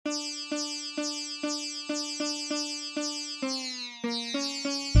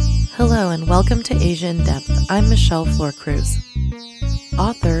Hello and welcome to Asia in Depth. I'm Michelle Flor-Cruz.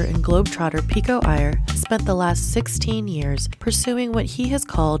 Author and globetrotter Pico Iyer has spent the last 16 years pursuing what he has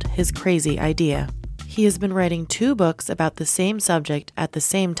called his crazy idea. He has been writing 2 books about the same subject at the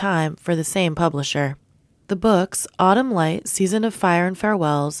same time for the same publisher. The books, Autumn Light, Season of Fire and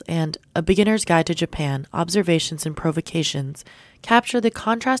Farewells, and A Beginner's Guide to Japan, Observations and Provocations, capture the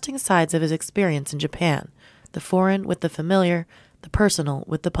contrasting sides of his experience in Japan, the foreign with the familiar, the personal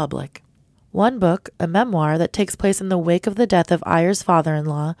with the public. One book, a memoir that takes place in the wake of the death of Iyer's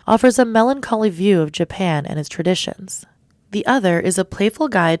father-in-law, offers a melancholy view of Japan and its traditions. The other is a playful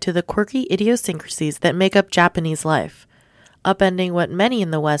guide to the quirky idiosyncrasies that make up Japanese life, upending what many in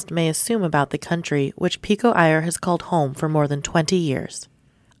the West may assume about the country, which Pico Iyer has called home for more than 20 years.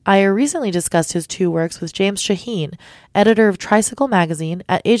 Iyer recently discussed his 2 works with James Shaheen, editor of Tricycle magazine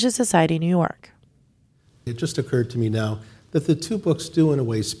at Asia Society, New York. It just occurred to me now that the 2 books do in a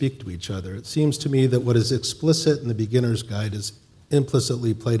way speak to each other. It seems to me that what is explicit in The Beginner's Guide is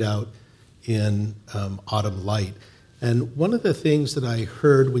implicitly played out in Autumn Light. And one of the things that I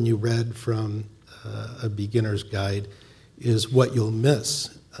heard when you read from A Beginner's Guide is what you'll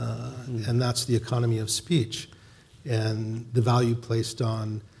miss, and that's the economy of speech and the value placed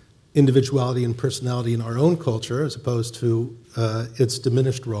on individuality and personality in our own culture as opposed to its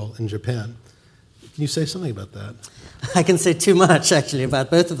diminished role in Japan. Can you say something about that? I can say too much, actually,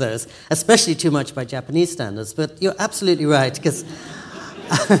 about both of those, especially too much by Japanese standards, but you're absolutely right, because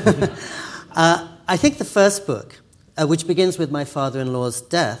I think the first book, which begins with my father-in-law's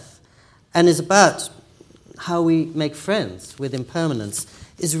death, and is about how we make friends with impermanence,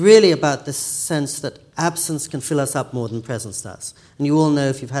 is really about this sense that absence can fill us up more than presence does. And you all know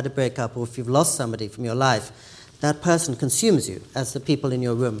if you've had a breakup or if you've lost somebody from your life, that person consumes you, as the people in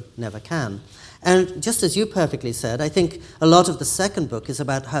your room never can. And just as you perfectly said, I think a lot of the second book is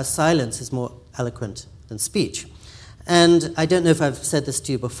about how silence is more eloquent than speech. And I don't know if I've said this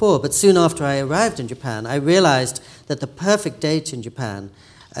to you before, but soon after I arrived in Japan, I realized that the perfect date in Japan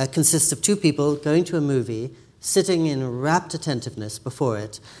consists of 2 people going to a movie, sitting in rapt attentiveness before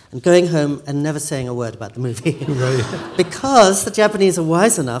it, and going home and never saying a word about the movie. Right. Because the Japanese are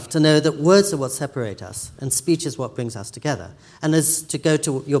wise enough to know that words are what separate us, and speech is what brings us together. And as to go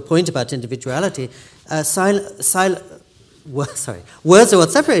to your point about individuality, words are what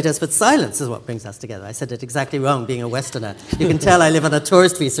separate us, but silence is what brings us together. I said it exactly wrong, being a Westerner. You can tell I live on a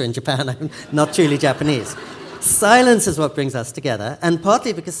tourist visa in Japan. I'm not truly Japanese. Silence is what brings us together, and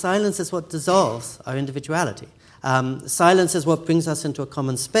partly because silence is what dissolves our individuality. Silence is what brings us into a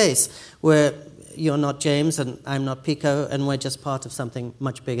common space where you're not James and I'm not Pico, and we're just part of something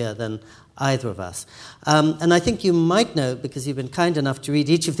much bigger than either of us. And I think you might know, because you've been kind enough to read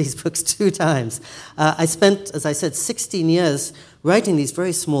each of these books 2 times, I spent, as I said, 16 years writing these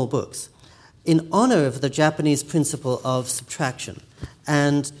very small books in honor of the Japanese principle of subtraction,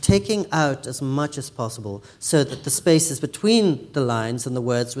 and taking out as much as possible so that the spaces between the lines and the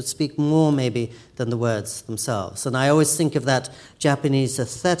words would speak more maybe than the words themselves. And I always think of that Japanese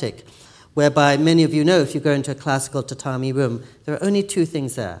aesthetic, whereby many of you know if you go into a classical tatami room, there are only 2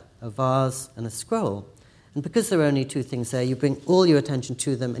 things there, a vase and a scroll. And because there are only 2 things there, you bring all your attention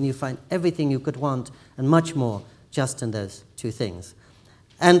to them and you find everything you could want and much more just in those 2 things.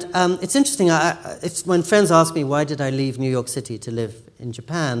 And it's interesting, it's when friends ask me, why did I leave New York City to live in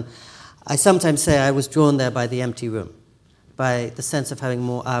Japan, I sometimes say I was drawn there by the empty room, by the sense of having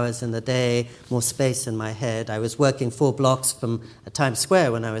more hours in the day, more space in my head. I was working 4 blocks from Times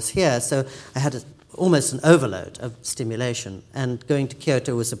Square when I was here, so I had almost an overload of stimulation. And going to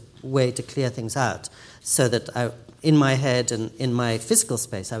Kyoto was a way to clear things out, so that in my head and in my physical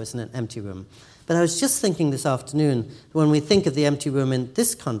space, I was in an empty room. But I was just thinking this afternoon, when we think of the empty room in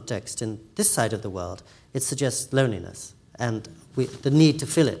this context, in this side of the world, it suggests loneliness and the need to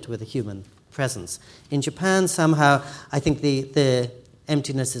fill it with a human presence. In Japan, somehow, I think the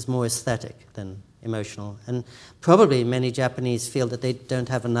emptiness is more aesthetic than emotional. And probably many Japanese feel that they don't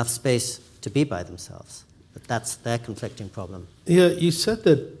have enough space to be by themselves. But that's their conflicting problem. Yeah, you said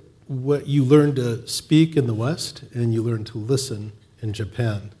that what you learned to speak in the West and you learned to listen in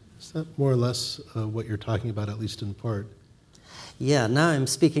Japan. Is that more or less what you're talking about, at least in part? Yeah, now I'm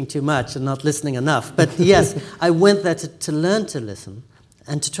speaking too much and not listening enough. But yes, I went there to learn to listen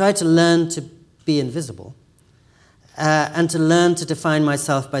and to try to learn to be invisible and to learn to define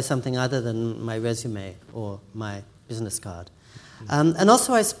myself by something other than my resume or my business card. And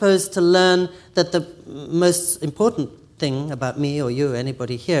also, I suppose, to learn that the most important thing about me or you or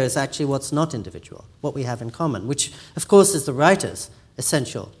anybody here is actually what's not individual, what we have in common, which, of course, is the writer's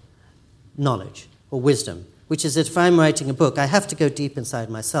essential knowledge or wisdom, which is that if I'm writing a book, I have to go deep inside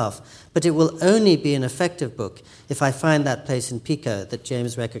myself. But it will only be an effective book if I find that place in Pico that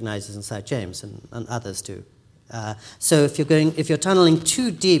James recognizes inside James, and others do. So if you're tunneling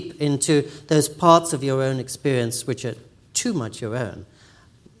too deep into those parts of your own experience which are too much your own,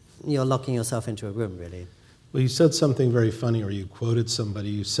 you're locking yourself into a room, really. Well, you said something very funny, or you quoted somebody.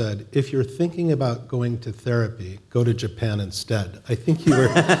 You said, if you're thinking about going to therapy, go to Japan instead. I think you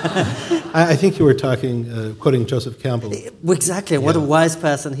were talking, quoting Joseph Campbell. Exactly. What a wise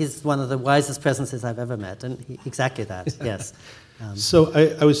person. He's one of the wisest presences I've ever met. And exactly that, yes. So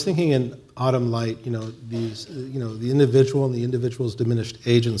I was thinking in Autumn Light, the individual and the individual's diminished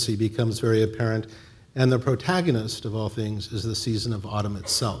agency becomes very apparent. And the protagonist of all things is the season of autumn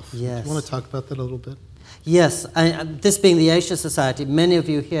itself. Yes. Do you want to talk about that a little bit? Yes, this being the Asia Society, many of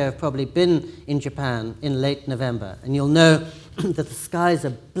you here have probably been in Japan in late November, and you'll know that the skies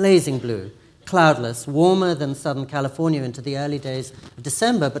are blazing blue, cloudless, warmer than Southern California into the early days of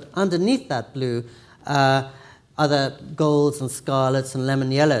December, but underneath that blue are the golds and scarlets and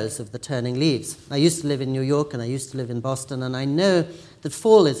lemon yellows of the turning leaves. I used to live in New York and I used to live in Boston, and I know that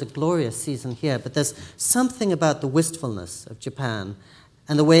fall is a glorious season here, but there's something about the wistfulness of Japan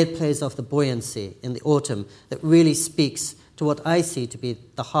and the way it plays off the buoyancy in the autumn that really speaks to what I see to be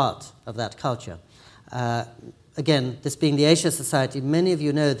the heart of that culture. Again, this being the Asia Society, many of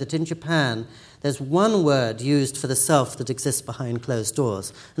you know that in Japan there's one word used for the self that exists behind closed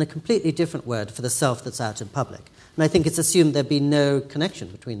doors and a completely different word for the self that's out in public. And I think it's assumed there'd be no connection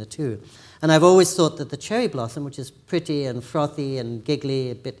between the two. And I've always thought that the cherry blossom, which is pretty and frothy and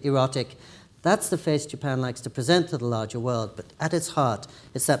giggly, a bit erotic, that's the face Japan likes to present to the larger world, but at its heart,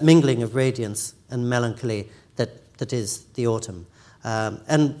 it's that mingling of radiance and melancholy that is the autumn.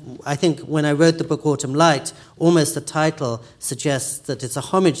 And I think when I wrote the book Autumn Light, almost the title suggests that it's a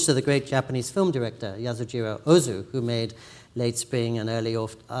homage to the great Japanese film director, Yasujiro Ozu, who made Late Spring and Early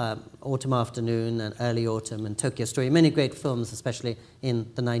Autumn Afternoon and Early Autumn and Tokyo Story, many great films, especially in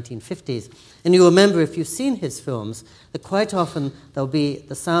the 1950s. And you'll remember, if you've seen his films, that quite often there'll be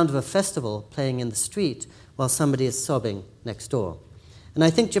the sound of a festival playing in the street while somebody is sobbing next door. And I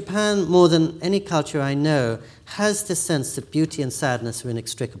think Japan, more than any culture I know, has this sense that beauty and sadness are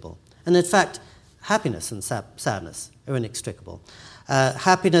inextricable. And in fact, happiness and sadness are inextricable.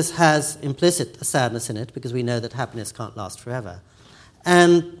 Happiness has implicit sadness in it, because we know that happiness can't last forever.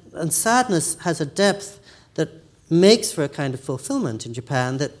 And sadness has a depth that makes for a kind of fulfillment in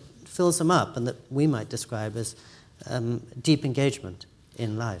Japan that fills them up and that we might describe as deep engagement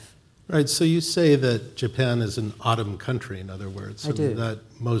in life. Right, so you say that Japan is an autumn country, in other words. I do. That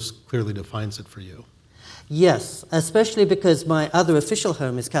most clearly defines it for you. Yes, especially because my other official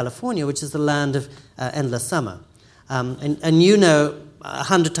home is California, which is the land of endless summer. And you know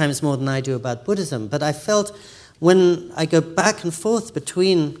 100 times more than I do about Buddhism, but I felt when I go back and forth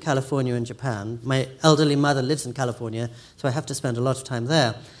between California and Japan, my elderly mother lives in California, so I have to spend a lot of time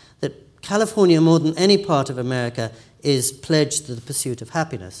there, that California, more than any part of America, is pledged to the pursuit of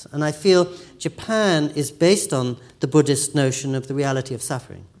happiness. And I feel Japan is based on the Buddhist notion of the reality of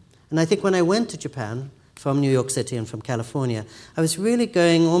suffering. And I think when I went to Japan, from New York City and from California, I was really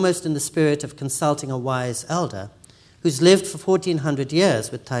going almost in the spirit of consulting a wise elder who's lived for 1,400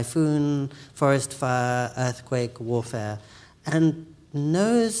 years with typhoon, forest fire, earthquake, warfare, and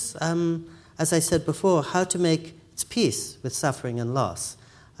knows, as I said before, how to make its peace with suffering and loss.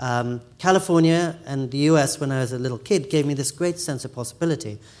 California and the US, when I was a little kid, gave me this great sense of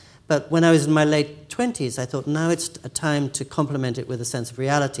possibility. But when I was in my late 20s, I thought now it's a time to complement it with a sense of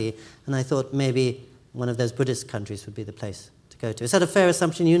reality, and I thought maybe one of those Buddhist countries would be the place to go to. Is that a fair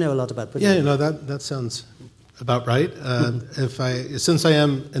assumption? You know a lot about Buddhism. Yeah, that sounds about right. Since I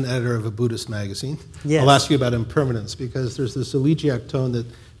am an editor of a Buddhist magazine, yes. I'll ask you about impermanence, because there's this elegiac tone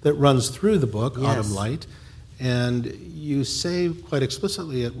that runs through the book, yes. Autumn Light, and you say quite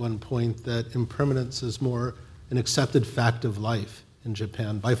explicitly at one point that impermanence is more an accepted fact of life in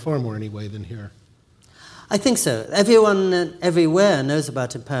Japan, by far more anyway than here. I think so. Everyone everywhere knows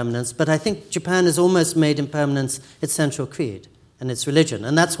about impermanence, but I think Japan has almost made impermanence its central creed and its religion.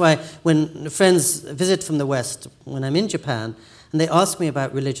 And that's why when friends visit from the West, when I'm in Japan, and they ask me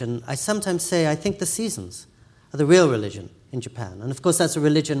about religion, I sometimes say I think the seasons are the real religion in Japan. And of course that's a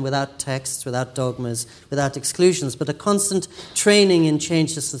religion without texts, without dogmas, without exclusions, but a constant training in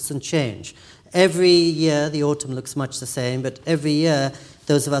changelessness and change. Every year the autumn looks much the same, but every year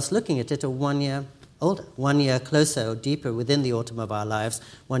those of us looking at it are 1 year older, 1 year closer or deeper within the autumn of our lives,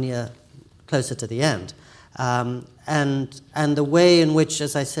 1 year closer to the end. And the way in which,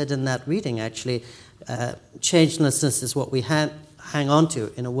 as I said in that reading actually, changelessness is what we hang on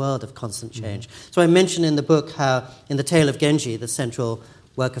to in a world of constant change. So I mention in the book how in The Tale of Genji, the central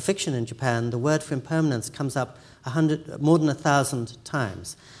work of fiction in Japan, the word for impermanence comes up more than 1,000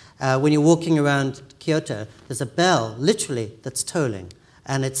 times. When you're walking around Kyoto, there's a bell, literally, that's tolling,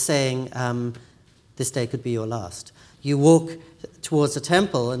 and it's saying, this day could be your last. You walk towards a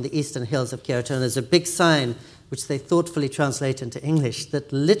temple in the eastern hills of Kyoto, and there's a big sign which they thoughtfully translate into English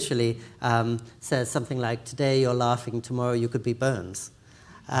that literally says something like, today you're laughing, tomorrow you could be Bones.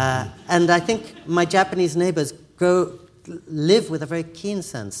 And I think my Japanese neighbors live with a very keen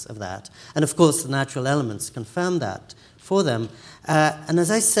sense of that. And of course, the natural elements confirm that for them. And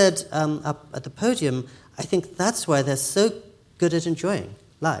as I said up at the podium, I think that's why they're so good at enjoying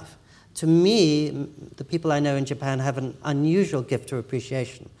life. To me, the people I know in Japan have an unusual gift of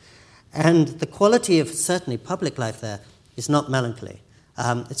appreciation. And the quality of certainly public life there is not melancholy.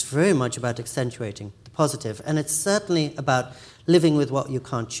 It's very much about accentuating the positive. And it's certainly about living with what you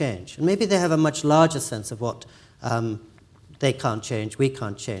can't change. And maybe they have a much larger sense of what they can't change, we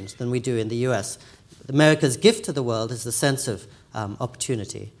can't change, than we do in the US. America's gift to the world is the sense of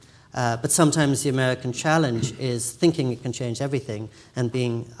opportunity. But sometimes the American challenge is thinking it can change everything and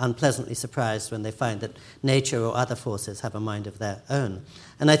being unpleasantly surprised when they find that nature or other forces have a mind of their own.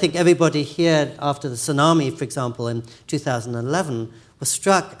 And I think everybody here, after the tsunami, for example, in 2011, was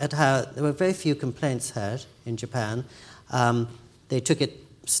struck at how there were very few complaints heard in Japan. They took it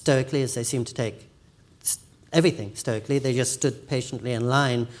stoically, as they seem to take everything stoically. They just stood patiently in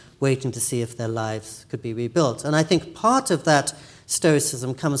line, waiting to see if their lives could be rebuilt. And I think part of that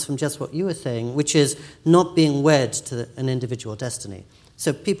stoicism comes from just what you were saying, which is not being wed to an individual destiny.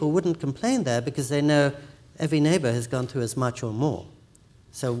 So people wouldn't complain there because they know every neighbor has gone through as much or more.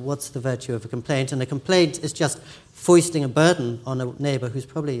 So what's the virtue of a complaint? And a complaint is just foisting a burden on a neighbor who's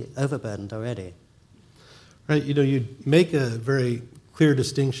probably overburdened already. Right, you make a very clear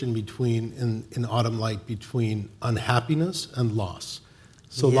distinction between, in Autumn Light, between unhappiness and loss.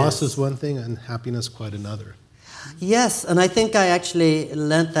 So Yes. Loss is one thing, and happiness quite another. Yes, and I think I actually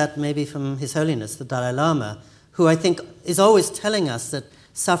learnt that maybe from His Holiness, the Dalai Lama, who I think is always telling us that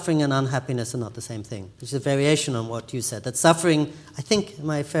suffering and unhappiness are not the same thing, which is a variation on what you said. That suffering, I think, am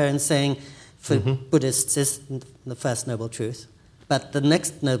I fair in saying, for Buddhists is the first noble truth, but the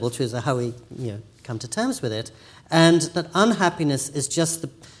next noble truths are how we come to terms with it, and that unhappiness is just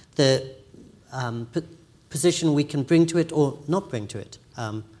the position we can bring to it or not bring to it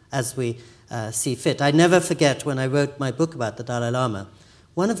as we see fit. I never forget when I wrote my book about the Dalai Lama,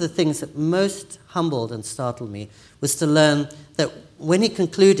 one of the things that most humbled and startled me was to learn that when he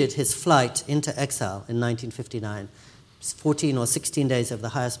concluded his flight into exile in 1959, 14 or 16 days over the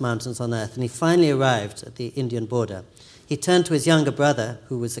highest mountains on earth, and he finally arrived at the Indian border, he turned to his younger brother,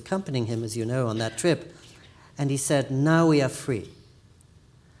 who was accompanying him, as you know, on that trip, and he said, "Now we are free."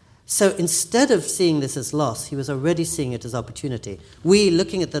 So instead of seeing this as loss, he was already seeing it as opportunity. We,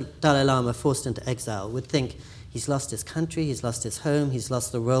 looking at the Dalai Lama forced into exile, would think he's lost his country, he's lost his home, he's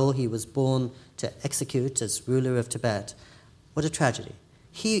lost the role he was born to execute as ruler of Tibet. What a tragedy.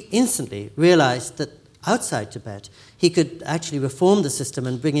 He instantly realized that outside Tibet, he could actually reform the system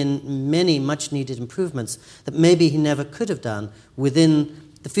and bring in many much-needed improvements that maybe he never could have done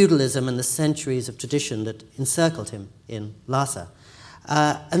within the feudalism and the centuries of tradition that encircled him in Lhasa.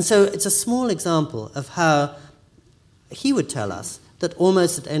 And so it's a small example of how he would tell us that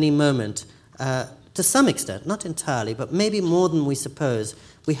almost at any moment, to some extent, not entirely, but maybe more than we suppose,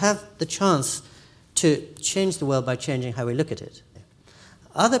 we have the chance to change the world by changing how we look at it.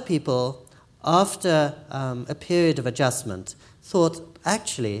 Other people, after a period of adjustment, thought,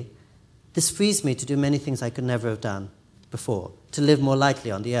 actually, this frees me to do many things I could never have done before, to live more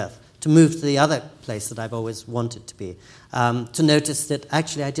lightly on the earth, to move to the other place that I've always wanted to be, to notice that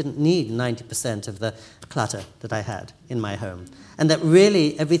actually I didn't need 90% of the clutter that I had in my home, and that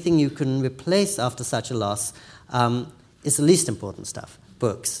really everything you can replace after such a loss is the least important stuff: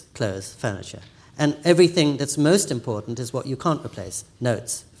 books, clothes, furniture. And everything that's most important is what you can't replace: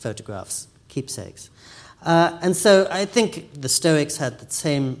 notes, photographs, keepsakes. And so I think the Stoics had the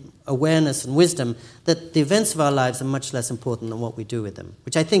same awareness and wisdom that the events of our lives are much less important than what we do with them,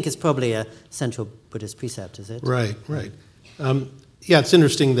 which I think is probably a central Buddhist precept, is it? Right. Yeah, it's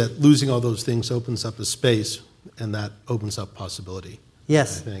interesting that losing all those things opens up a space, and that opens up possibility.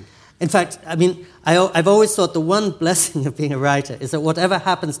 Yes. I think. In fact, I mean, I've always thought the one blessing of being a writer is that whatever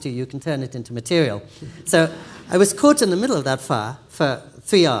happens to you, you can turn it into material. So I was caught in the middle of that fire for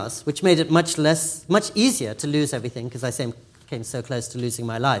 3 hours, which made it much easier to lose everything, because I came so close to losing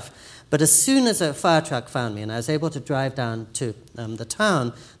my life. But as soon as a fire truck found me and I was able to drive down to the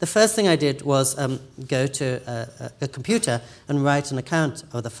town, the first thing I did was go to a computer and write an account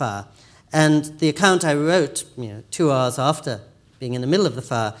of the fire. And the account I wrote, 2 hours after being in the middle of the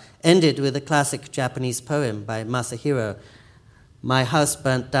fire, ended with a classic Japanese poem by Masahiro, "My house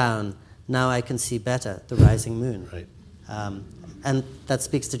burnt down, now I can see better the rising moon." Right. And that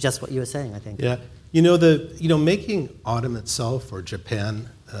speaks to just what you were saying, I think. Yeah. Making Autumn itself, or Japan,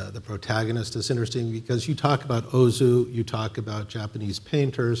 the protagonist, is interesting because you talk about Ozu, you talk about Japanese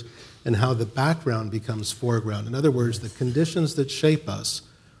painters, and how the background becomes foreground. In other words, the conditions that shape us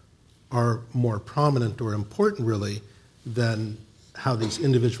are more prominent or important, really, than how these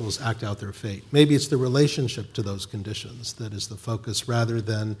individuals act out their fate. Maybe it's the relationship to those conditions that is the focus rather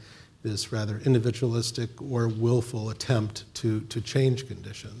than this rather individualistic or willful attempt to change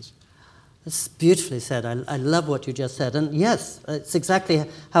conditions. That's beautifully said. I love what you just said. And yes, it's exactly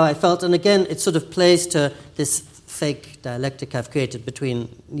how I felt. And again, it sort of plays to this fake dialectic I've created between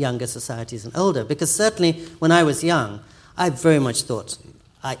younger societies and older. Because certainly when I was young, I very much thought,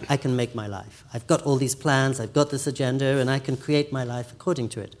 I can make my life. I've got all these plans, I've got this agenda, and I can create my life according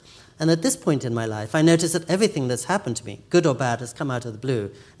to it. And at this point in my life, I notice that everything that's happened to me, good or bad, has come out of the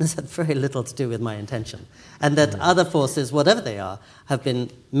blue and has had very little to do with my intention. And that other forces, whatever they are, have been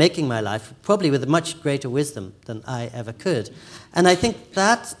making my life probably with a much greater wisdom than I ever could. And I think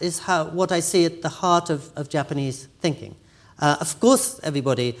that is what I see at the heart of Japanese thinking. Of course,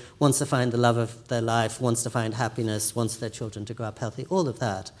 everybody wants to find the love of their life, wants to find happiness, wants their children to grow up healthy, all of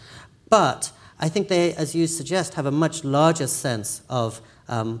that. But I think they, as you suggest, have a much larger sense of,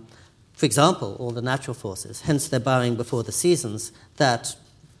 for example, all the natural forces. Hence, they're bowing before the seasons that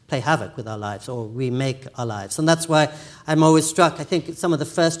play havoc with our lives or remake our lives. And that's why I'm always struck. I think some of the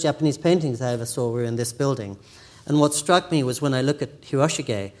first Japanese paintings I ever saw were in this building. And what struck me was when I look at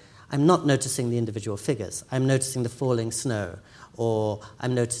Hiroshige, I'm not noticing the individual figures. I'm noticing the falling snow, or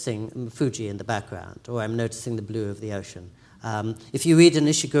I'm noticing Fuji in the background, or I'm noticing the blue of the ocean. If you read an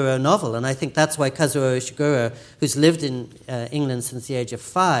Ishiguro novel, and I think that's why Kazuo Ishiguro, who's lived in England since the age of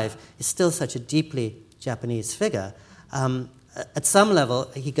 5, is still such a deeply Japanese figure. At some level,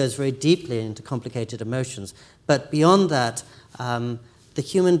 he goes very deeply into complicated emotions. But beyond that, the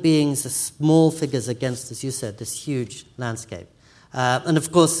human beings are small figures against, as you said, this huge landscape. And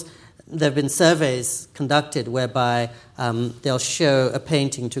of course, there have been surveys conducted whereby they'll show a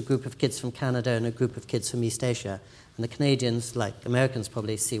painting to a group of kids from Canada and a group of kids from East Asia. And the Canadians, like Americans,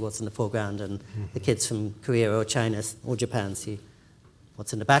 probably see what's in the foreground, and the kids from Korea or China or Japan see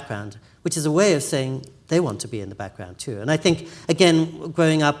what's in the background, which is a way of saying they want to be in the background too. And I think, again,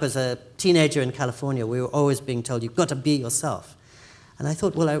 growing up as a teenager in California, we were always being told, you've got to be yourself. And I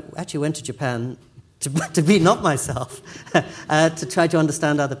thought, well, I actually went to Japan to be not myself, to try to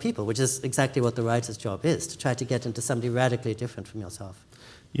understand other people, which is exactly what the writer's job is, to try to get into somebody radically different from yourself.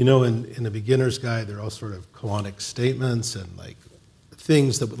 You know, in the beginner's guide, there are all sort of koanic statements and like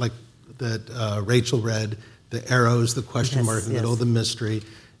things that Rachel read, the arrows, the question mark in the middle, the mystery.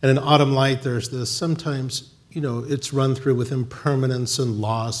 And in Autumn Light, there's this sometimes, it's run through with impermanence and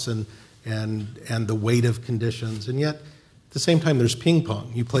loss and the weight of conditions, and yet at the same time, there's ping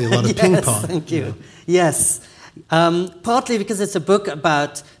pong. You play a lot of ping pong. Thank you. Yes. Partly because it's a book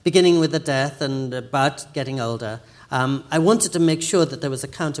about beginning with the death and about getting older. I wanted to make sure that there was a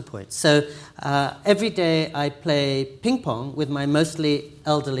counterpoint. So every day I play ping pong with my mostly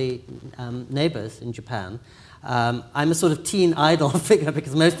elderly neighbors in Japan. I'm a sort of teen idol figure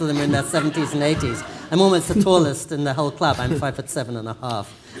because most of them are in their 70s and 80s. I'm almost the tallest in the whole club. I'm 5'7.5".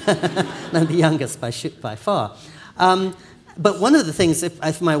 And I'm the youngest by far. But one of the things,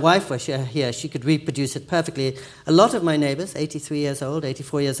 if my wife were here, she could reproduce it perfectly. A lot of my neighbors, 83 years old,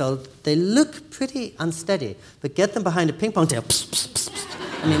 84 years old, they look pretty unsteady. But get them behind a ping pong table,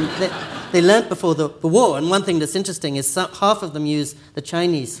 I mean, they learnt before the war. And one thing that's interesting is half of them use the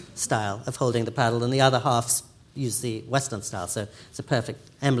Chinese style of holding the paddle, and the other half use the Western style. So it's a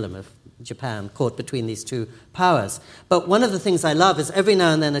perfect emblem of Japan caught between these two powers. But one of the things I love is every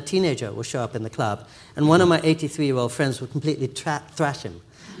now and then a teenager will show up in the club, and one of my 83-year-old friends will completely thrash him,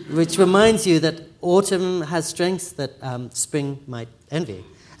 which reminds you that autumn has strengths that spring might envy,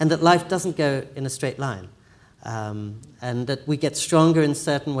 and that life doesn't go in a straight line, and that we get stronger in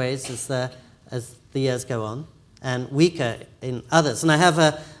certain ways as the years go on, and weaker in others. And I have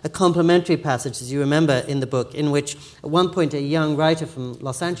a complimentary passage, as you remember, in the book, in which at one point a young writer from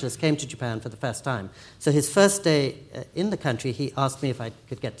Los Angeles came to Japan for the first time. So his first day in the country, he asked me if I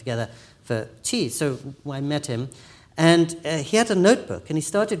could get together for tea. So I met him, And he had a notebook, and he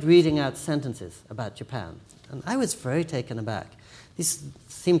started reading out sentences about Japan. And I was very taken aback. These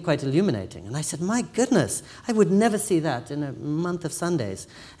seemed quite illuminating. And I said, my goodness, I would never see that in a month of Sundays.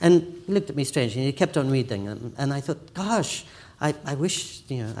 And he looked at me strangely, and he kept on reading. And I thought, gosh, I wish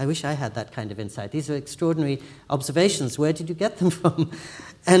I had that kind of insight. These are extraordinary observations. Where did you get them from?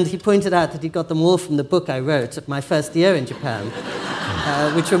 And he pointed out that he got them all from the book I wrote at my first year in Japan,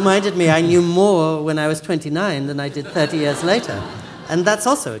 which reminded me I knew more when I was 29 than I did 30 years later. And that's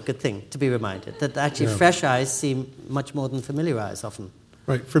also a good thing to be reminded, that actually fresh eyes see much more than familiar eyes often.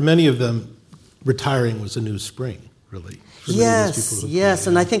 Right. For many of them, retiring was a new spring, really. Yes,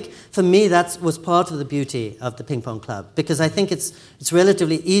 and I think for me that was part of the beauty of the Ping Pong Club, because I think it's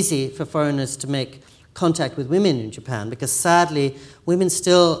relatively easy for foreigners to make contact with women in Japan, because sadly women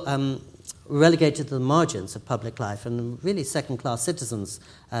still relegated to the margins of public life and really second-class citizens.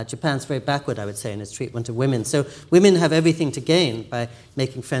 Japan's very backward, I would say, in its treatment of women. So women have everything to gain by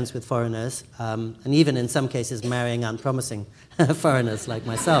making friends with foreigners, and even in some cases marrying unpromising foreigners like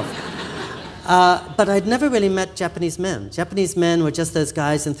myself. But I'd never really met Japanese men. Japanese men were just those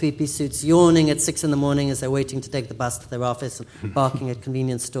guys in three-piece suits yawning at 6 a.m. as they're waiting to take the bus to their office and barking at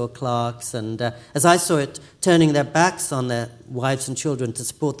convenience store clerks. And as I saw it, turning their backs on their wives and children to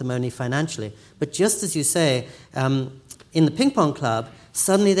support them only financially. But just as you say, in the Ping Pong Club,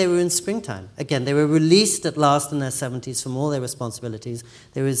 suddenly they were in springtime. Again, they were released at last in their 70s from all their responsibilities.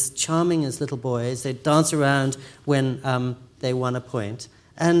 They were as charming as little boys. They'd dance around when they won a point.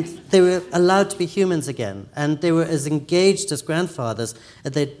 And they were allowed to be humans again. And they were as engaged as grandfathers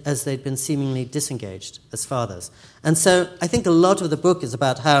as they'd been seemingly disengaged as fathers. And so I think a lot of the book is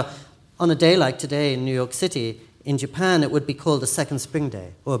about how, on a day like today in New York City, in Japan it would be called a second spring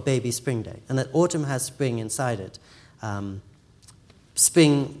day, or a baby spring day, and that autumn has spring inside it.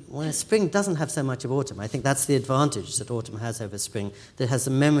 Spring doesn't have so much of autumn. I think that's the advantage that autumn has over spring, that it has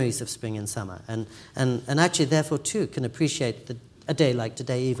the memories of spring and summer, and actually, therefore, too, can appreciate a day like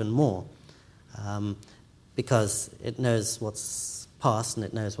today even more, because it knows what's past and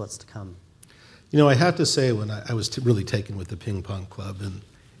it knows what's to come. You know, I have to say, when I was really taken with the Ping Pong Club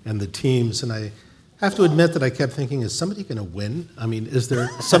and the teams, and I have to admit that I kept thinking, is somebody going to win? I mean, is there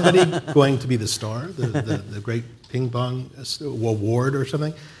somebody going to be the star, the great Ping Pong award or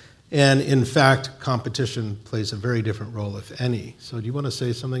something? And in fact, competition plays a very different role, if any. So do you want to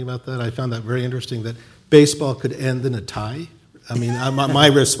say something about that? I found that very interesting, that baseball could end in a tie. I mean, my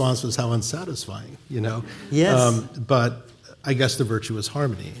response was how unsatisfying, you know? Yes. But I guess the virtue is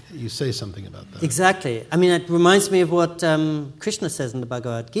harmony. You say something about that. Exactly. I mean, it reminds me of what Krishna says in the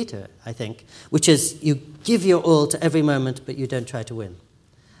Bhagavad Gita, I think, which is you give your all to every moment, but you don't try to win.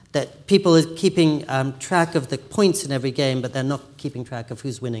 That people are keeping track of the points in every game, but they're not keeping track of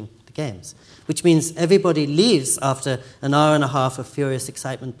who's winning the games, which means everybody leaves after an hour and a half of furious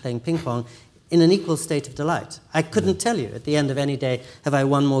excitement playing ping pong in an equal state of delight. I couldn't tell you at the end of any day, have I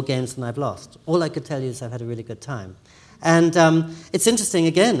won more games than I've lost. All I could tell you is I've had a really good time. And it's interesting,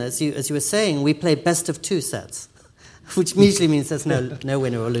 again, as you were saying, we play best of 2 sets, which usually means there's no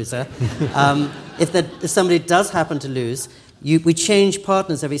winner or loser. If somebody does happen to lose, we change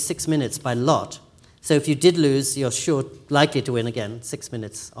partners every 6 minutes by lot. So if you did lose, you're likely to win again, 6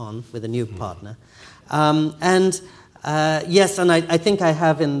 minutes on with a new partner. Yes, and I think I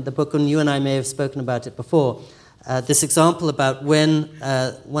have in the book, and you and I may have spoken about it before, this example about when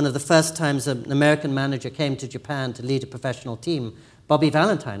one of the first times an American manager came to Japan to lead a professional team, Bobby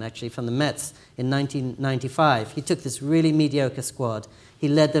Valentine, actually, from the Mets in 1995. He took this really mediocre squad. He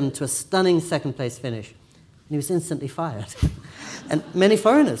led them to a stunning second-place finish, and he was instantly fired. And many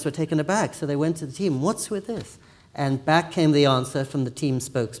foreigners were taken aback, so they went to the team, what's with this? And back came the answer from the team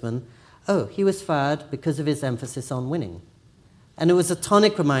spokesman, oh, he was fired because of his emphasis on winning. And it was a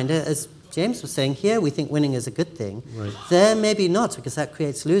tonic reminder, as James was saying, here we think winning is a good thing. Right. There maybe not, because that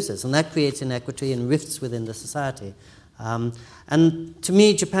creates losers, and that creates inequity and rifts within the society. And to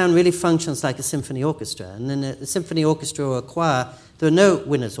me, Japan really functions like a symphony orchestra. And in a symphony orchestra or a choir, there are no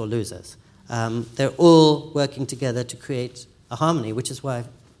winners or losers. They're all working together to create a harmony, which is why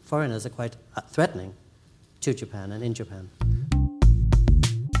foreigners are quite threatening to Japan and in Japan.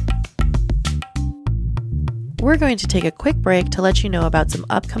 We're going to take a quick break to let you know about some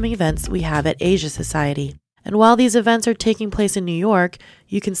upcoming events we have at Asia Society. And while these events are taking place in New York,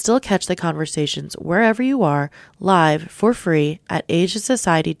 you can still catch the conversations wherever you are, live for free at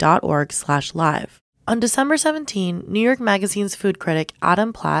asiasociety.org/live. On December 17, New York Magazine's food critic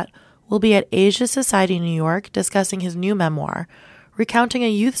Adam Platt will be at Asia Society New York discussing his new memoir, recounting a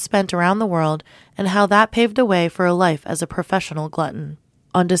youth spent around the world and how that paved the way for a life as a professional glutton.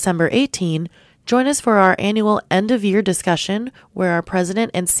 On December 18, Join us for our annual end-of-year discussion where our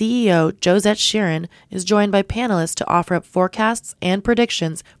president and CEO, Josette Sheeran, is joined by panelists to offer up forecasts and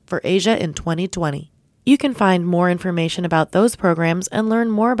predictions for Asia in 2020. You can find more information about those programs and learn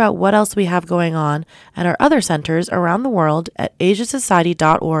more about what else we have going on at our other centers around the world at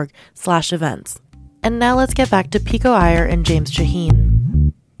asiasociety.org/events. And now let's get back to Pico Iyer and James Shaheen.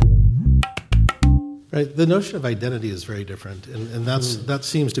 Right, the notion of identity is very different, and that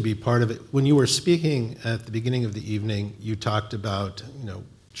seems to be part of it. When you were speaking at the beginning of the evening, you talked about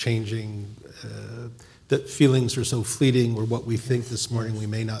changing, that feelings are so fleeting, or what we think this morning we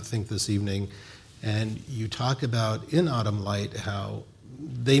may not think this evening, and you talk about in Autumn Light how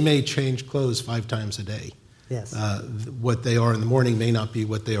they may change clothes 5 times a day. Yes. What they are in the morning may not be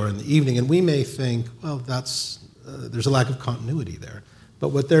what they are in the evening, and we may think, well, there's a lack of continuity there. But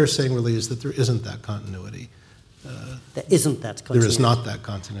what they're saying really is that there isn't that continuity. There isn't that continuity. There is not that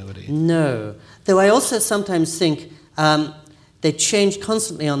continuity. No. Though I also sometimes think they change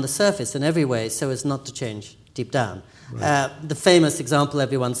constantly on the surface in every way so as not to change deep down. Right. The famous example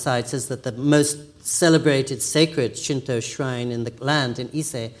everyone cites is that the most celebrated sacred Shinto shrine in the land, in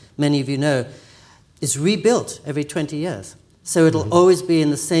Ise, many of you know, is rebuilt every 20 years. So it'll always be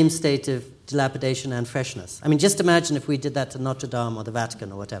in the same state of dilapidation and freshness. I mean, just imagine if we did that to Notre Dame or the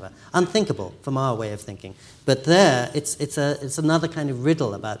Vatican or whatever. Unthinkable from our way of thinking. But there, it's another kind of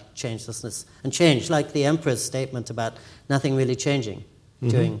riddle about changelessness and change, like the Emperor's statement about nothing really changing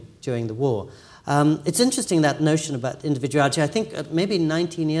during the war. It's interesting, that notion about individuality. I think maybe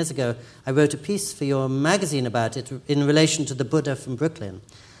 19 years ago, I wrote a piece for your magazine about it in relation to the Buddha from Brooklyn,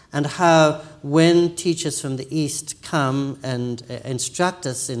 and how when teachers from the East come and instruct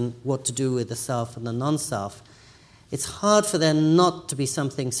us in what to do with the self and the non-self, it's hard for there not to be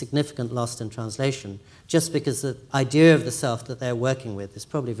something significant lost in translation, just because the idea of the self that they're working with is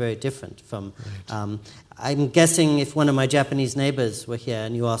probably very different from... Right. I'm guessing if one of my Japanese neighbors were here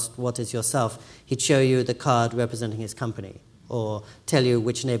and you asked, what is your self, he'd show you the card representing his company, or tell you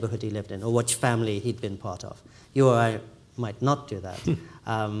which neighborhood he lived in, or which family he'd been part of. You or I might not do that.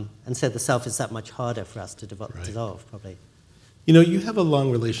 And so the self is that much harder for us to dissolve, probably. You have a long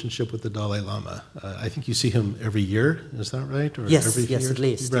relationship with the Dalai Lama. I think you see him every year, is that right? Or yes, every few years? At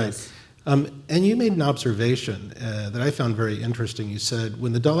least. Right. Yes. And you made an observation that I found very interesting. You said,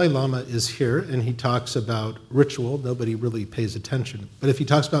 when the Dalai Lama is here and he talks about ritual, nobody really pays attention. But if he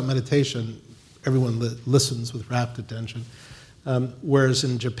talks about meditation, everyone listens with rapt attention. Whereas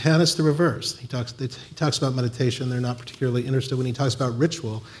in Japan, it's the reverse. He talks about meditation, they're not particularly interested. When he talks about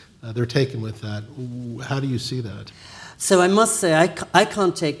ritual, they're taken with that. How do you see that? So I must say, I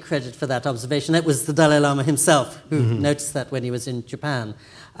can't take credit for that observation. That was the Dalai Lama himself who noticed that when he was in Japan.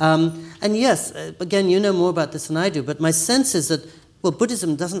 And yes, again, you know more about this than I do, but my sense is that, well,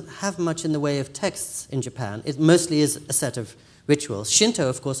 Buddhism doesn't have much in the way of texts in Japan. It mostly is a set of rituals. Shinto,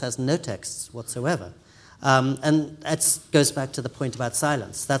 of course, has no texts whatsoever. And that goes back to the point about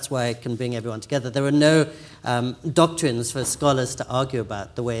silence. That's why it can bring everyone together. There are no doctrines for scholars to argue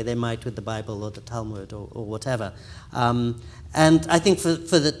about the way they might with the Bible or the Talmud or whatever. And I think for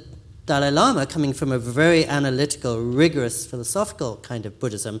the Dalai Lama, coming from a very analytical, rigorous, philosophical kind of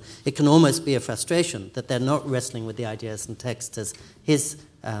Buddhism, it can almost be a frustration that they're not wrestling with the ideas and texts as his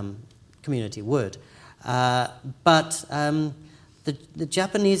community would. But the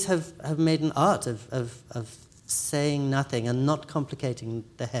Japanese have made an art of saying nothing and not complicating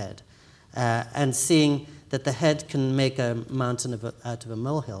the head, and seeing that the head can make a mountain out of a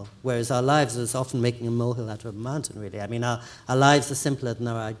molehill, whereas our lives is often making a molehill out of a mountain, really. I mean, our lives are simpler than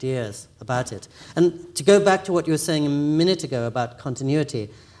our ideas about it. And to go back to what you were saying a minute ago about continuity,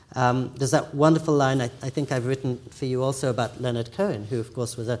 there's that wonderful line I think I've written for you also about Leonard Cohen, who, of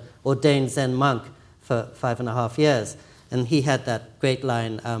course, was an ordained Zen monk for 5.5 years. And he had that great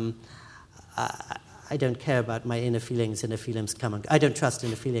line, I don't care about my inner feelings come and go. I don't trust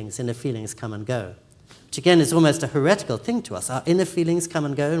inner feelings come and go. Which again is almost a heretical thing to us. Our inner feelings come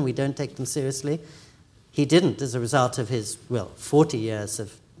and go and we don't take them seriously. He didn't as a result of his, 40 years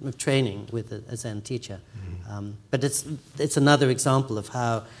of training with a Zen teacher. But it's another example of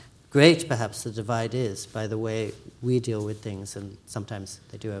how great perhaps the divide is by the way we deal with things, and sometimes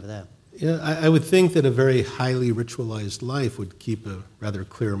they do over there. Yeah, I would think that a very highly ritualized life would keep a rather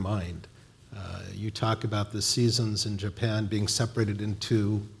clear mind. You talk about the seasons in Japan being separated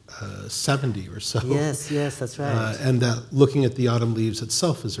into 70 or so. Yes, that's right. And that looking at the autumn leaves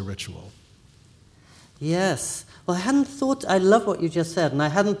itself is a ritual. Yes. Well, I love what you just said, and I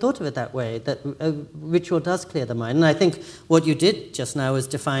hadn't thought of it that way, that ritual does clear the mind. And I think what you did just now was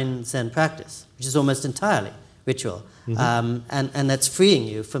define Zen practice, which is almost entirely ritual. And that's freeing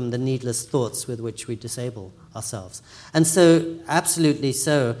you from the needless thoughts with which we disable ourselves. And so, absolutely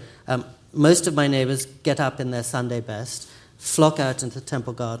so, most of my neighbors get up in their Sunday best, flock out into the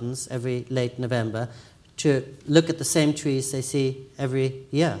temple gardens every late November to look at the same trees they see every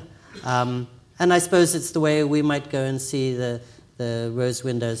year. And I suppose it's the way we might go and see the rose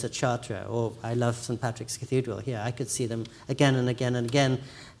windows at Chartres, or I love St. Patrick's Cathedral here. I could see them again and again and again.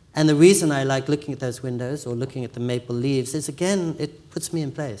 And the reason I like looking at those windows or looking at the maple leaves is, again, it puts me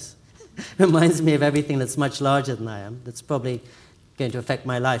in place. It reminds me of everything that's much larger than I am, that's probably going to affect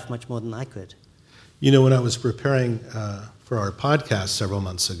my life much more than I could. You know, when I was preparing for our podcast several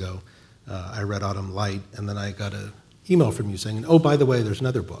months ago, I read Autumn Light, and then I got an email from you saying, oh, by the way, there's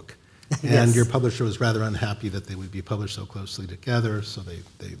another book. And Yes. your publisher was rather unhappy that they would be published so closely together, so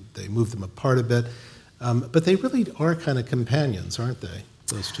they moved them apart a bit. But they really are kind of companions, aren't they,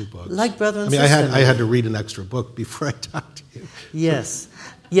 those two books? Like brother and I mean, sister. I had to read an extra book before I talked to you. Yes.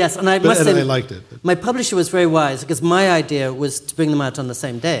 Yes, and I But- must and say, I liked it. my publisher was very wise, because my idea was to bring them out on the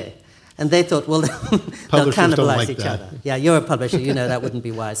same day. And they thought, well, they'll Publishers don't cannibalize like each that. other. Yeah, you're a publisher, you know that wouldn't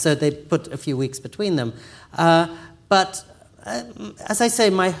be wise. So they put a few weeks between them. But as I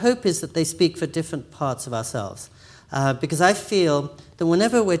say, my hope is that they speak for different parts of ourselves. Because I feel that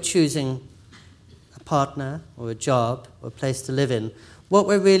whenever we're choosing a partner or a job or a place to live in, what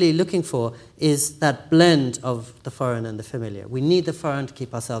we're really looking for is that blend of the foreign and the familiar. We need the foreign to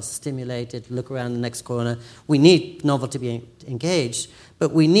keep ourselves stimulated, look around the next corner. We need novel to be engaged,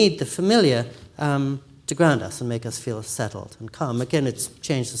 but we need the familiar to ground us and make us feel settled and calm. Again, it's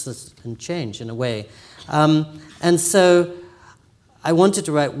changelessness and change in a way. And so I wanted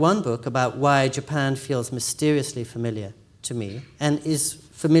to write one book about why Japan feels mysteriously familiar to me and is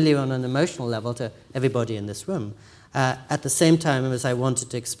familiar on an emotional level to everybody in this room. At the same time as I wanted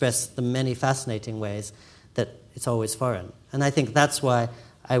to express the many fascinating ways that it's always foreign. And I think that's why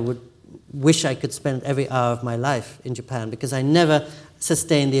I would wish I could spend every hour of my life in Japan, because I never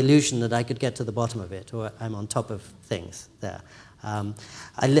sustained the illusion that I could get to the bottom of it, or I'm on top of things there.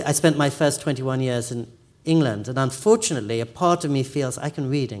 I spent my first 21 years in England, and unfortunately a part of me feels I can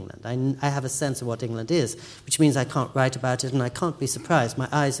read England. I have a sense of what England is, which means I can't write about it and I can't be surprised. My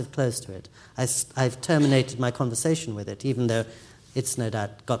eyes have closed to it. I've terminated my conversation with it, even though it's no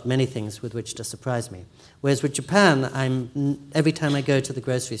doubt got many things with which to surprise me. Whereas with Japan, every time I go to the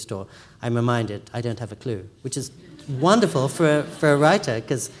grocery store, I'm reminded I don't have a clue, which is wonderful for a writer,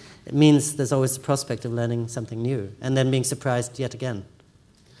 because it means there's always the prospect of learning something new and then being surprised yet again.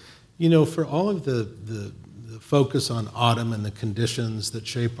 You know, for all of the focus on autumn and the conditions that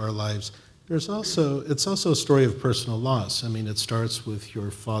shape our lives, it's also a story of personal loss. I mean, it starts with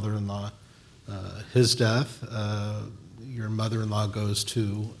your father-in-law, his death. Your mother-in-law goes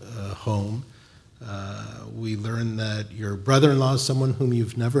to home. We learn that your brother-in-law is someone whom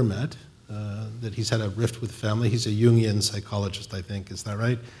you've never met, that he's had a rift with family. He's a Jungian psychologist, I think. Is that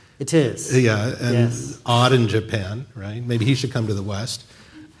right? It is. Yeah, and Yes. odd in Japan, right? Maybe he should come to the West.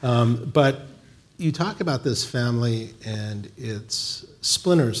 But you talk about this family and its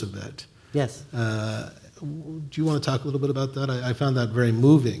splinters a bit. Yes. Do you want to talk a little bit about that? I found that very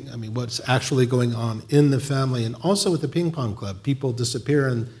moving. I mean, what's actually going on in the family, and also with the ping pong club. People disappear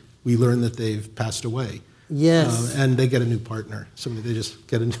and we learn that they've passed away. Yes. And they get a new partner. They just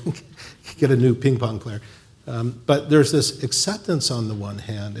get a new ping pong player. But there's this acceptance on the one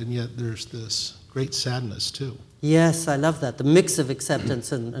hand, and yet there's this great sadness too. Yes, I love that, the mix of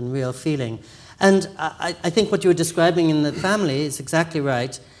acceptance and real feeling. And I think what you were describing in the family is exactly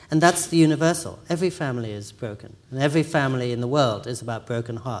right, and that's the universal. Every family is broken, and every family in the world is about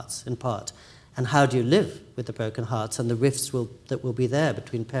broken hearts, in part. And how do you live with the broken hearts and the rifts that will be there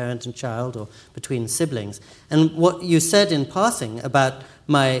between parent and child or between siblings? And what you said in passing about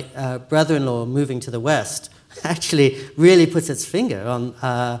my brother-in-law moving to the West actually really puts its finger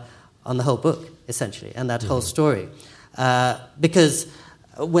on the whole book, essentially, and that whole story. Because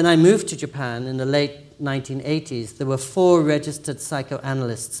when I moved to Japan in the late 1980s, there were 4 registered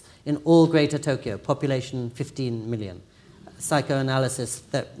psychoanalysts in all Greater Tokyo, population 15 million. Psychoanalysis,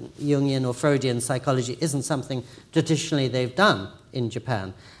 that Jungian or Freudian psychology, isn't something traditionally they've done in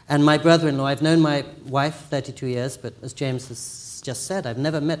Japan. And my brother-in-law, I've known my wife 32 years, but as James has just said, I've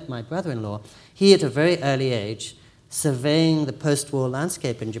never met my brother-in-law. He, at a very early age, surveying the post-war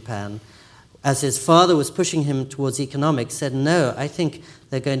landscape in Japan, as his father was pushing him towards economics, said, no, I think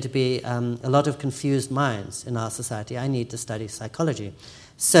there are going to be a lot of confused minds in our society. I need to study psychology.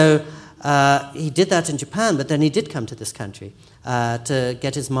 So he did that in Japan, but then he did come to this country to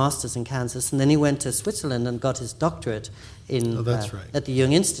get his master's in Kansas, and then he went to Switzerland and got his doctorate at the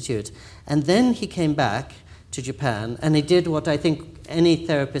Jung Institute. And then he came back to Japan, and he did what I think any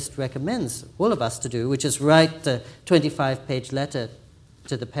therapist recommends all of us to do, which is write a 25-page letter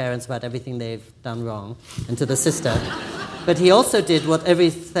to the parents about everything they've done wrong, and to the sister. But he also did what every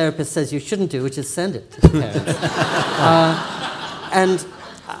therapist says you shouldn't do, which is send it to the parents.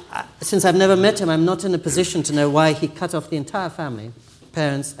 Since I've never met him, I'm not in a position to know why he cut off the entire family,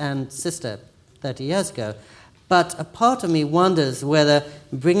 parents and sister, 30 years ago. But a part of me wonders whether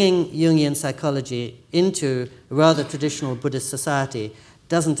bringing Jungian psychology into a rather traditional Buddhist society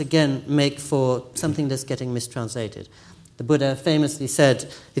doesn't again make for something that's getting mistranslated. The Buddha famously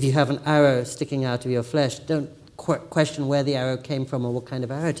said, if you have an arrow sticking out of your flesh, don't question where the arrow came from or what kind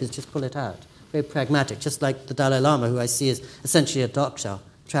of arrow it is, just pull it out. Very pragmatic, just like the Dalai Lama, who I see as essentially a doctor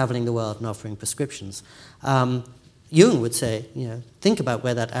traveling the world and offering prescriptions. Jung would say, think about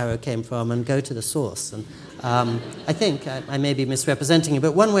where that arrow came from and go to the source. And I think I may be misrepresenting it,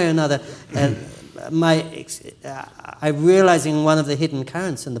 but one way or another, I'm realizing one of the hidden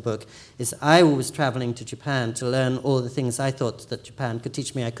currents in the book is I was traveling to Japan to learn all the things I thought that Japan could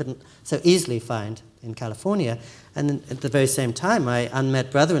teach me I couldn't so easily find in California. And at the very same time, my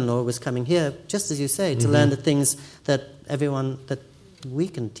unmet brother-in-law was coming here, just as you say, to learn the things that we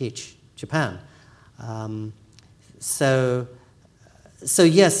can teach Japan. So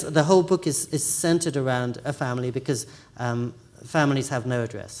yes, the whole book is centered around a family because families have no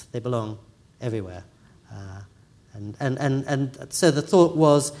address. They belong everywhere. And so the thought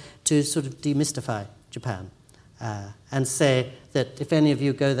was to sort of demystify Japan and say that if any of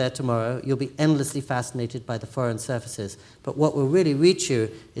you go there tomorrow, you'll be endlessly fascinated by the foreign surfaces. But what will really reach you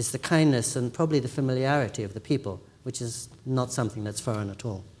is the kindness and probably the familiarity of the people, which is not something that's foreign at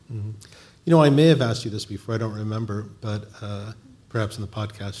all. Mm-hmm. I may have asked you this before, I don't remember, but perhaps in the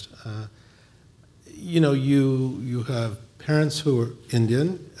podcast. You have parents who are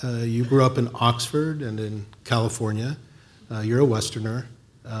Indian. You grew up in Oxford and in California. You're a Westerner,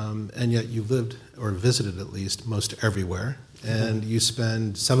 and yet you've lived, or visited at least, most everywhere. And you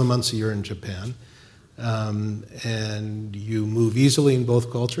spend 7 months a year in Japan. And you move easily in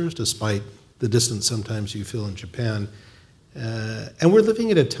both cultures, despite the distance sometimes you feel in Japan. And we're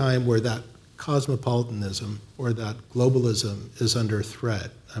living at a time where that cosmopolitanism or that globalism is under threat.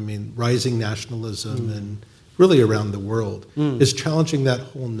 I mean, rising nationalism and really around the world is challenging that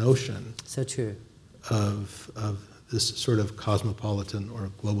whole notion. So true. Of this sort of cosmopolitan or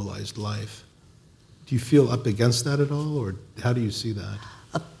globalized life. Do you feel up against that at all, or how do you see that?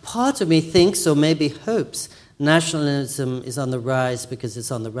 A part of me thinks, or maybe hopes, nationalism is on the rise because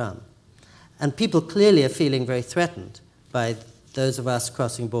it's on the run. And people clearly are feeling very threatened by those of us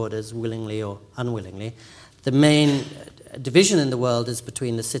crossing borders, willingly or unwillingly. The main division in the world is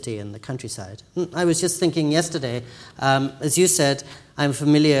between the city and the countryside. I was just thinking yesterday, as you said, I'm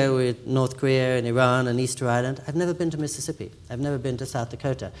familiar with North Korea and Iran and Easter Island. I've never been to Mississippi. I've never been to South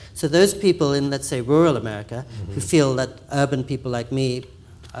Dakota. So those people in, let's say, rural America who feel that urban people like me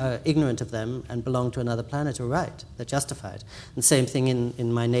are ignorant of them and belong to another planet are right. They're justified. And same thing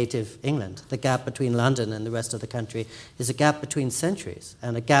in my native England. The gap between London and the rest of the country is a gap between centuries,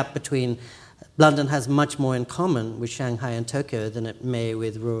 and a gap between London has much more in common with Shanghai and Tokyo than it may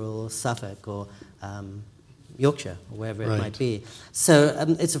with rural Suffolk or Yorkshire, or wherever it might be. So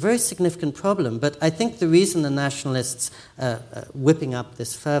it's a very significant problem, but I think the reason the nationalists are whipping up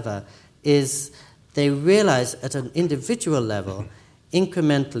this fervor is they realize at an individual level,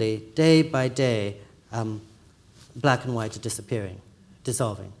 incrementally, day by day, black and white are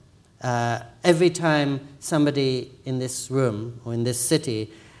dissolving. Every time somebody in this room or in this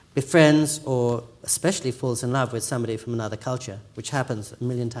city befriends or especially falls in love with somebody from another culture, which happens 1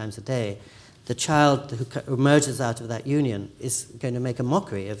 million times a day, the child who emerges out of that union is going to make a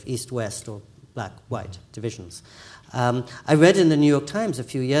mockery of East-West or black-white divisions. I read in the New York Times a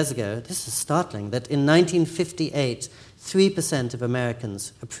few years ago, this is startling, that in 1958, 3% of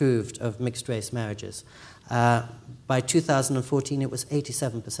Americans approved of mixed-race marriages. By 2014, it was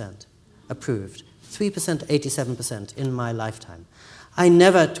 87% approved. 3% to 87% in my lifetime. I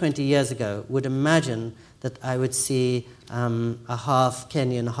never, 20 years ago, would imagine that I would see a half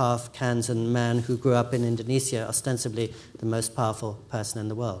Kenyan, half Kansan man who grew up in Indonesia, ostensibly the most powerful person in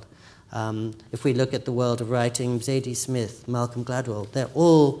the world. If we look at the world of writing, Zadie Smith, Malcolm Gladwell, they're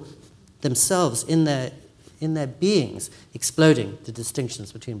all themselves in their beings exploding the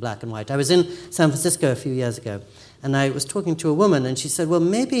distinctions between black and white. I was in San Francisco a few years ago, and I was talking to a woman, and she said, well,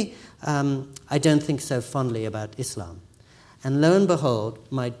 maybe I don't think so fondly about Islam. And lo and behold,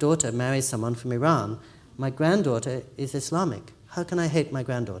 my daughter marries someone from Iran. My granddaughter is Islamic. How can I hate my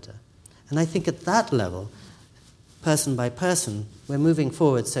granddaughter? And I think at that level, person by person, we're moving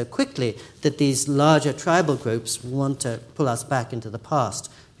forward so quickly that these larger tribal groups want to pull us back into the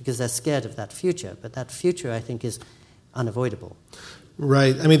past because they're scared of that future. But that future, I think, is unavoidable.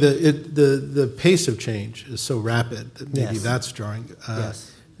 Right. I mean, the pace of change is so rapid that maybe Yes. that's jarring.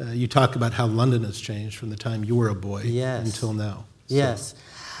 Yes. You talk about how London has changed from the time you were a boy Yes. until now. So- Yes.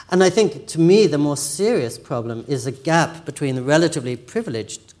 And I think, to me, the more serious problem is a gap between the relatively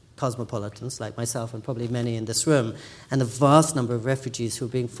privileged cosmopolitans, like myself and probably many in this room, and the vast number of refugees who are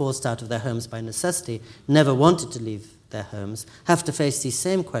being forced out of their homes by necessity, never wanted to leave their homes, have to face these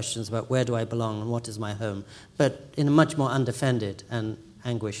same questions about where do I belong and what is my home, but in a much more undefended and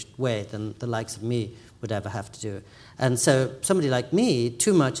anguished way than the likes of me would ever have to do. And so somebody like me,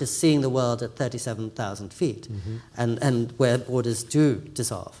 too much is seeing the world at 37,000 feet, and where borders do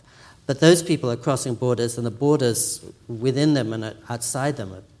dissolve. But those people are crossing borders, and the borders within them and outside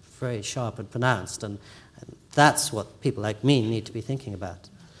them are very sharp and pronounced, and that's what people like me need to be thinking about,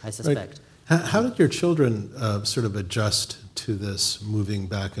 I suspect. Right. How did your children sort of adjust to this moving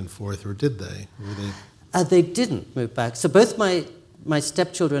back and forth, or did they? Were they... They didn't move back. So both my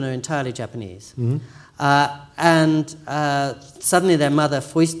stepchildren are entirely Japanese. And suddenly their mother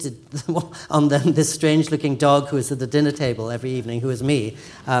foisted on them this strange-looking dog who was at the dinner table every evening, who was me,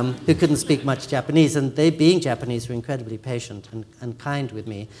 who couldn't speak much Japanese. And they, being Japanese, were incredibly patient and kind with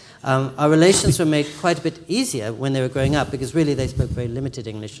me. Our relations were made quite a bit easier when they were growing up, because really they spoke very limited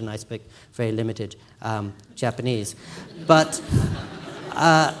English and I spoke very limited Japanese. But...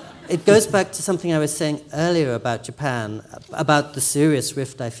 it goes back to something I was saying earlier about Japan, about the serious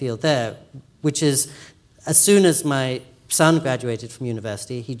rift I feel there, which is, as soon as my son graduated from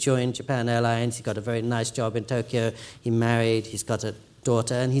university, he joined Japan Airlines, he got a very nice job in Tokyo, he married, he's got a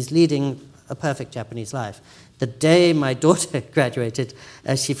daughter, and he's leading a perfect Japanese life. The day my daughter graduated,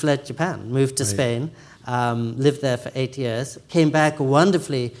 she fled Japan, moved to Spain, lived there for 8 years, came back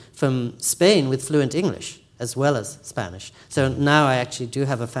wonderfully from Spain with fluent English, as well as Spanish. So now I actually do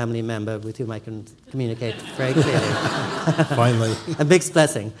have a family member with whom I can communicate very clearly. Finally. A big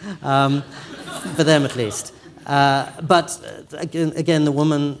blessing, for them at least. But again, the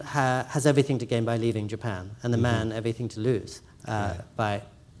woman has everything to gain by leaving Japan, and the man everything to lose by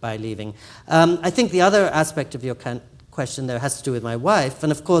leaving. I think the other aspect of your question there has to do with my wife.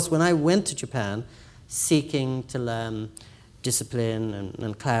 And of course, when I went to Japan seeking to learn discipline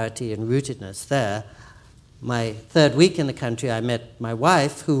and clarity and rootedness there, my third week in the country, I met my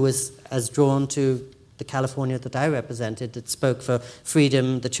wife, who was as drawn to the California that I represented, that spoke for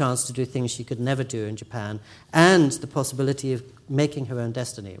freedom, the chance to do things she could never do in Japan, and the possibility of making her own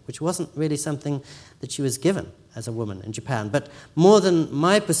destiny, which wasn't really something that she was given as a woman in Japan. But more than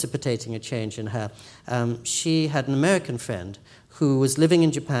my precipitating a change in her, she had an American friend who was living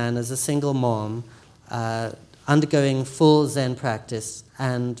in Japan as a single mom, undergoing full Zen practice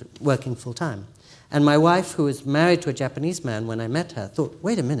and working full-time. And my wife, who was married to a Japanese man when I met her, thought,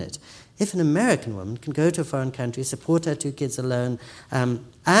 wait a minute, if an American woman can go to a foreign country, support her 2 kids alone,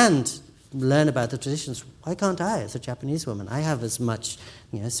 and learn about the traditions, why can't I as a Japanese woman? I have as much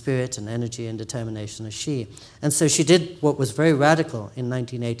spirit and energy and determination as she. And so she did what was very radical in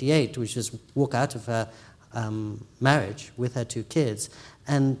 1988, which was walk out of her marriage with her 2 kids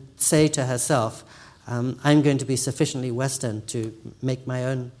and say to herself, I'm going to be sufficiently Western to make my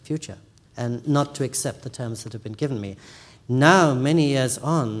own future, and not to accept the terms that have been given me. Now, many years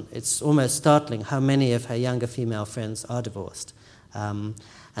on, it's almost startling how many of her younger female friends are divorced. And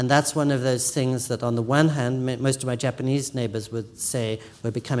that's one of those things that, on the one hand, most of my Japanese neighbors would say,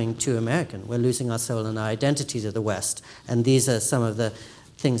 we're becoming too American, we're losing our soul and our identity to the West, and these are some of the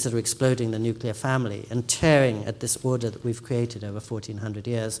things that are exploding the nuclear family and tearing at this order that we've created over 1,400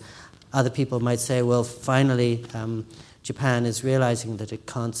 years. Other people might say, well, finally, Japan is realizing that it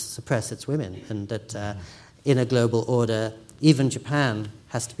can't suppress its women, and that in a global order, even Japan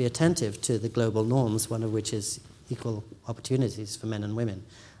has to be attentive to the global norms, one of which is equal opportunities for men and women.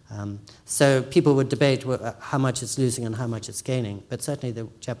 So people would debate how much it's losing and how much it's gaining, but certainly the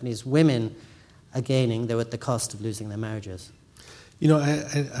Japanese women are gaining, though at the cost of losing their marriages.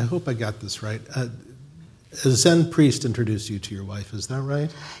 I hope I got this right. A Zen priest introduced you to your wife, is that right?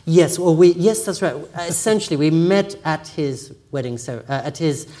 Yes, yes, that's right. Essentially, we met at his wedding at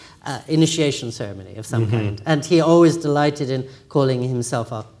his initiation ceremony of some kind, and he always delighted in calling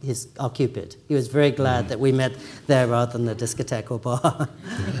himself our Cupid. He was very glad that we met there rather than the discotheque or bar.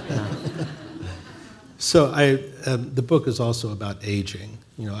 So the book is also about aging.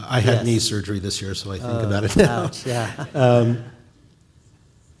 I had knee surgery this year, so I think about it now. Ouch, yeah.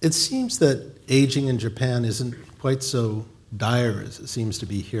 It seems that aging in Japan isn't quite so dire as it seems to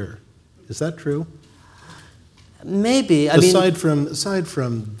be here. Is that true? Maybe. Aside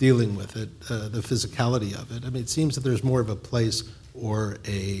from dealing with it, the physicality of it, I mean, it seems that there's more of a place or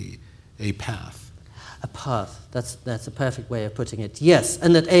a path. A path. That's a perfect way of putting it. Yes,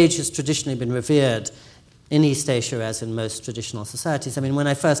 and that age has traditionally been revered in East Asia as in most traditional societies. I mean, when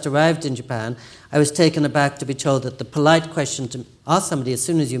I first arrived in Japan, I was taken aback to be told that the polite question to ask somebody as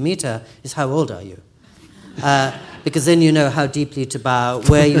soon as you meet her is, how old are you? Because then you know how deeply to bow,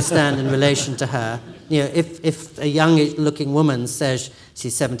 where you stand in relation to her. You know, if a young-looking woman says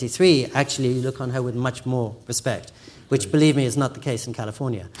she's 73, actually you look on her with much more respect, which, believe me, is not the case in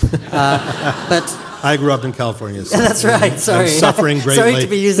California. But I grew up in California. So that's right, sorry. I'm suffering greatly. Sorry to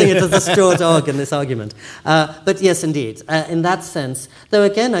be using it as a straw dog in this argument. But yes, indeed, in that sense, though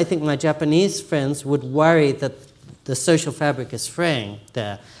again, I think my Japanese friends would worry that the social fabric is fraying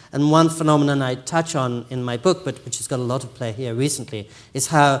there. And one phenomenon I touch on in my book, but which has got a lot of play here recently, is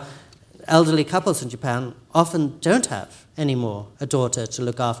how elderly couples in Japan often don't have anymore a daughter to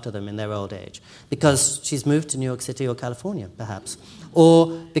look after them in their old age because she's moved to New York City or California, perhaps,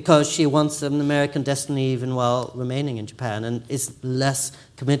 or because she wants an American destiny even while remaining in Japan and is less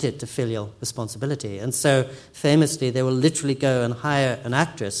committed to filial responsibility. And so, famously, they will literally go and hire an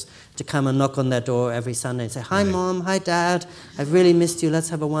actress to come and knock on their door every Sunday and say, hi, Mom, hi, Dad, I've really missed you, let's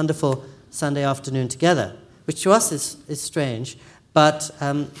have a wonderful Sunday afternoon together, which to us is strange, but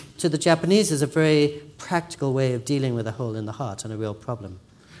to the Japanese is a very practical way of dealing with a hole in the heart and a real problem.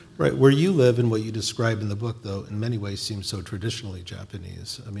 Right. Where you live and what you describe in the book, though, in many ways seems so traditionally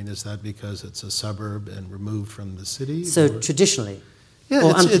Japanese. I mean, is that because it's a suburb and removed from the city? So traditionally? Yeah,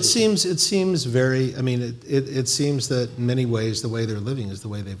 it seems very, I mean, it seems that in many ways the way they're living is the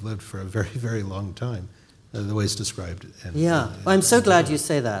way they've lived for a very, very long time, the way it's described. Well, I'm so glad you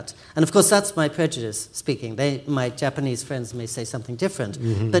say that. And of course, that's my prejudice speaking. My Japanese friends may say something different,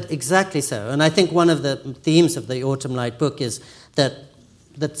 but exactly so. And I think one of the themes of the Autumn Light book is that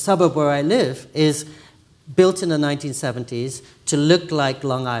the suburb where I live is built in the 1970s to look like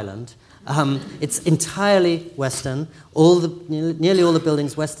Long Island. It's entirely Western. Nearly all the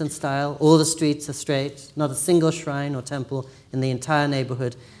buildings Western style. All the streets are straight. Not a single shrine or temple in the entire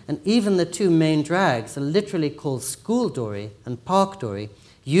neighborhood. And even the two main drags are literally called School Dori and Park Dori,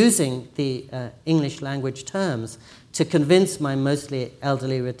 using the English language terms to convince my mostly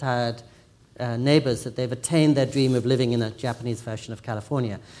elderly retired neighbors that they've attained their dream of living in a Japanese version of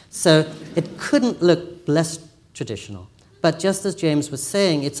California. So it couldn't look less traditional. But just as James was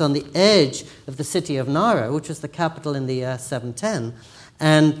saying, it's on the edge of the city of Nara, which was the capital in the year 710.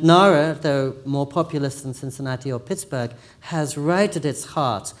 And Nara, though more populous than Cincinnati or Pittsburgh, has right at its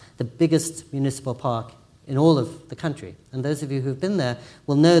heart the biggest municipal park in all of the country. And those of you who've been there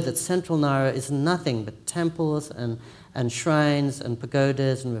will know that central Nara is nothing but temples and shrines and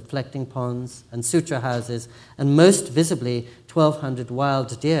pagodas and reflecting ponds and sutra houses, and most visibly 1,200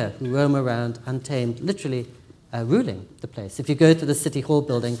 wild deer who roam around untamed, literally ruling the place. If you go to the City Hall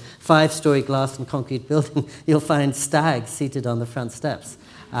building, 5-story glass and concrete building, you'll find stags seated on the front steps.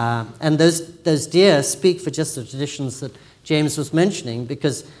 And those deer speak for just the traditions that James was mentioning,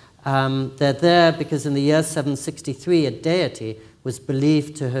 because they're there because in the year 763, a deity was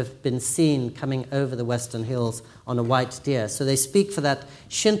believed to have been seen coming over the western hills on a white deer. So they speak for that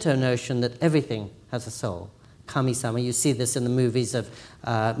Shinto notion that everything has a soul. Kami-sama. You see this in the movies of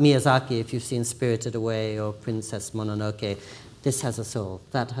Miyazaki, if you've seen Spirited Away or Princess Mononoke. This has a soul,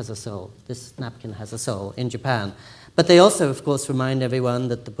 that has a soul, this napkin has a soul in Japan. But they also, of course, remind everyone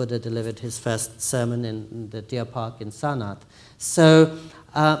that the Buddha delivered his first sermon in the deer park in Sarnath. So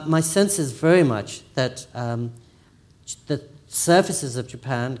my sense is very much that the surfaces of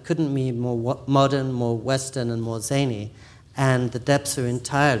Japan couldn't be more modern, more Western, and more zany, and the depths are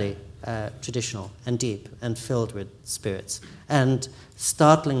entirely traditional and deep and filled with spirits and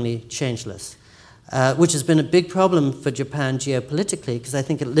startlingly changeless, which has been a big problem for Japan geopolitically, because I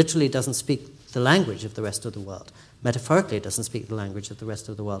think it literally doesn't speak the language of the rest of the world. Metaphorically, it doesn't speak the language of the rest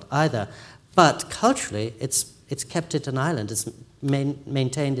of the world either. But culturally, it's kept it an island. It's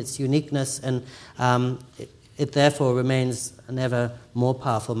maintained its uniqueness, and it therefore remains an ever more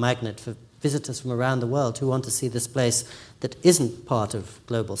powerful magnet for visitors from around the world who want to see this place that isn't part of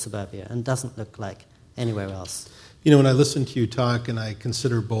global suburbia and doesn't look like anywhere else. You know, when I listen to you talk and I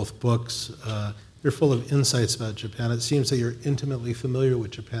consider both books, you're full of insights about Japan. It seems that you're intimately familiar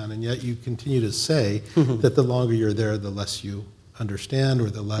with Japan, and yet you continue to say that the longer you're there, the less you understand, or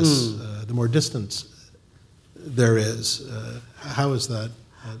the less, the more distance there is. How is that?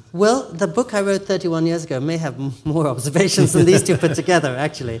 Well, the book I wrote 31 years ago may have more observations than these two put together,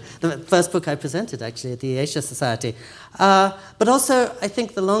 actually. The first book I presented, actually, at the Asia Society. But also, I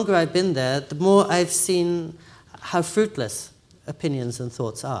think the longer I've been there, the more I've seen how fruitless opinions and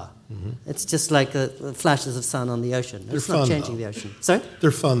thoughts are. It's just like flashes of sun on the ocean. It's not changing the ocean. Sorry?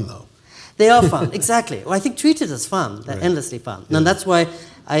 They're fun, though. They are fun, exactly. Well, I think treated as fun. They're endlessly fun. Yeah. And that's why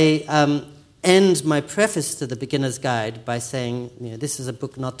I end my preface to the Beginner's Guide by saying, this is a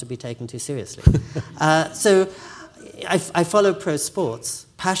book not to be taken too seriously. So I follow pro sports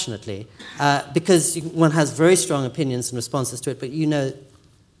passionately because one has very strong opinions and responses to it, but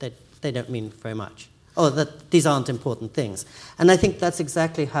that they don't mean very much, or that these aren't important things. And I think that's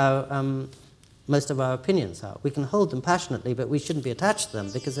exactly how most of our opinions are. We can hold them passionately, but we shouldn't be attached to them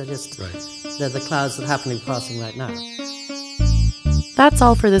because they're just they're the clouds that are happening passing right now. That's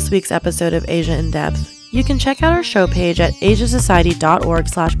all for this week's episode of Asia in Depth. You can check out our show page at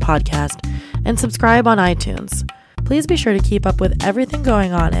asiasociety.org/podcast and subscribe on iTunes. Please be sure to keep up with everything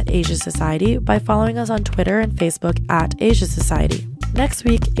going on at Asia Society by following us on Twitter and Facebook at Asia Society. Next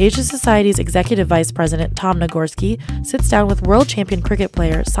week, Asia Society's Executive Vice President Tom Nagorski sits down with world champion cricket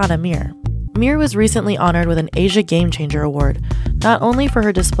player Sana Mir. Mir was recently honored with an Asia Game Changer Award, not only for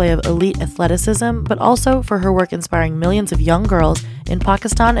her display of elite athleticism, but also for her work inspiring millions of young girls in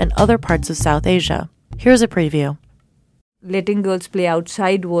Pakistan and other parts of South Asia. Here's a preview. Letting girls play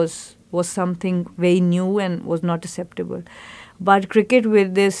outside was something very new and was not acceptable. But cricket,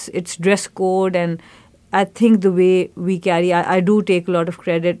 with its dress code, and I think the way we carry, I do take a lot of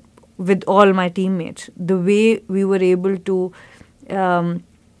credit with all my teammates. The way we were able to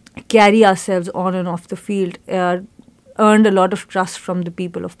carry ourselves on and off the field earned a lot of trust from the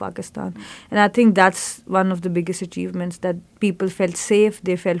people of Pakistan. And I think that's one of the biggest achievements, that people felt safe,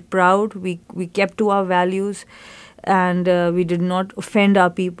 they felt proud, we kept to our values, and we did not offend our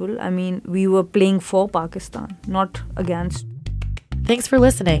people. I mean, we were playing for Pakistan, not against. Thanks for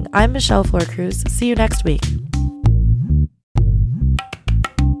listening. I'm Michelle Flor-Cruz. See you next week.